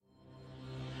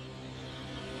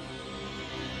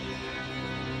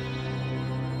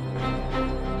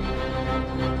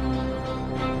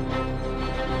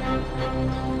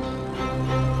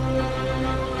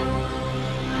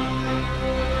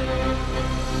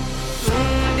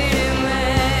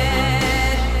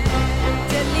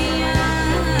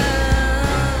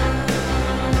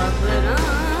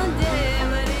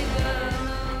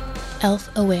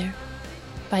Elf Aware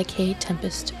by K.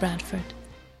 Tempest Bradford.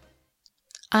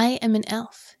 I am an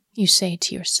elf, you say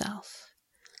to yourself.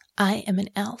 I am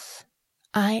an elf.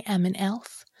 I am an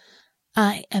elf.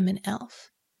 I am an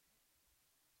elf.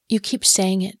 You keep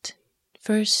saying it,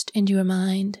 first in your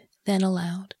mind, then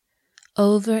aloud,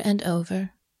 over and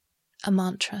over, a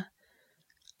mantra.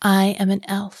 I am an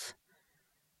elf.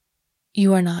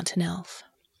 You are not an elf.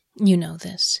 You know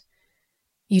this.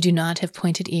 You do not have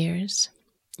pointed ears.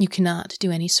 You cannot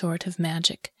do any sort of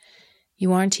magic.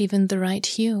 You aren't even the right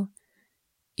hue.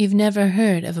 You've never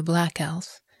heard of a black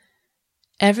elf.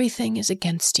 Everything is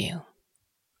against you.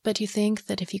 But you think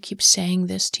that if you keep saying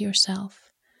this to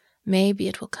yourself, maybe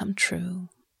it will come true.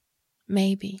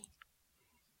 Maybe.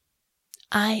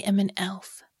 I am an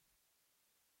elf.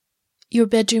 Your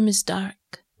bedroom is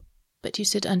dark, but you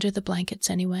sit under the blankets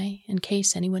anyway, in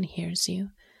case anyone hears you.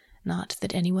 Not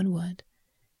that anyone would.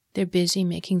 They're busy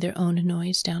making their own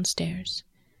noise downstairs.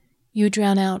 You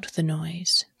drown out the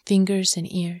noise, fingers and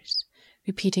ears,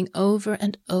 repeating over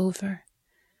and over,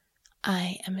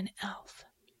 I am an elf.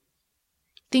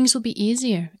 Things will be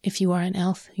easier if you are an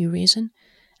elf, you reason.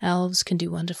 Elves can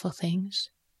do wonderful things.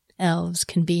 Elves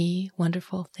can be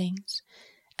wonderful things.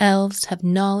 Elves have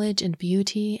knowledge and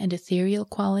beauty and ethereal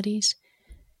qualities.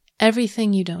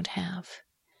 Everything you don't have.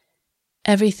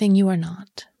 Everything you are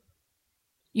not.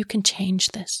 You can change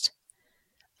this.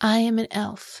 I am an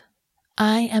elf.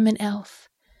 I am an elf.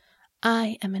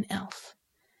 I am an elf.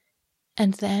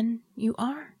 And then you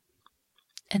are.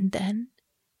 And then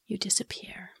you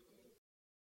disappear.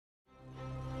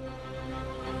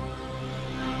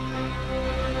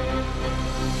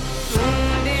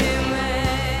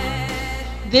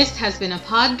 This has been a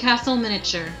PodCastle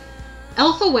miniature.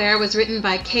 Elf Aware was written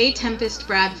by K. Tempest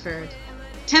Bradford.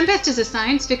 Tempest is a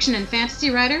science fiction and fantasy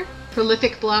writer,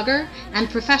 prolific blogger, and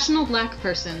professional black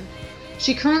person.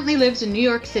 She currently lives in New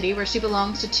York City, where she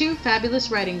belongs to 2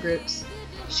 fabulous writing groups.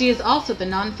 She is also the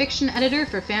nonfiction editor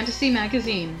for Fantasy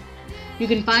Magazine. You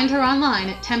can find her online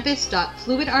at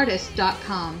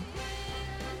tempest.fluidartist.com.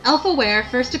 Elf Aware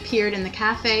first appeared in the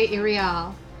Café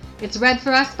Irial. It's read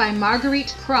for us by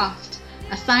Marguerite Croft,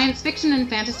 a science fiction and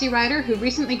fantasy writer who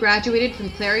recently graduated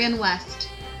from Clarion West.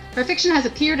 Her fiction has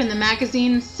appeared in the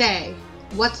magazine Say,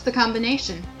 What's the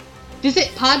Combination? Visit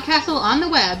PodCastle on the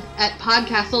web at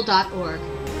podcastle.org.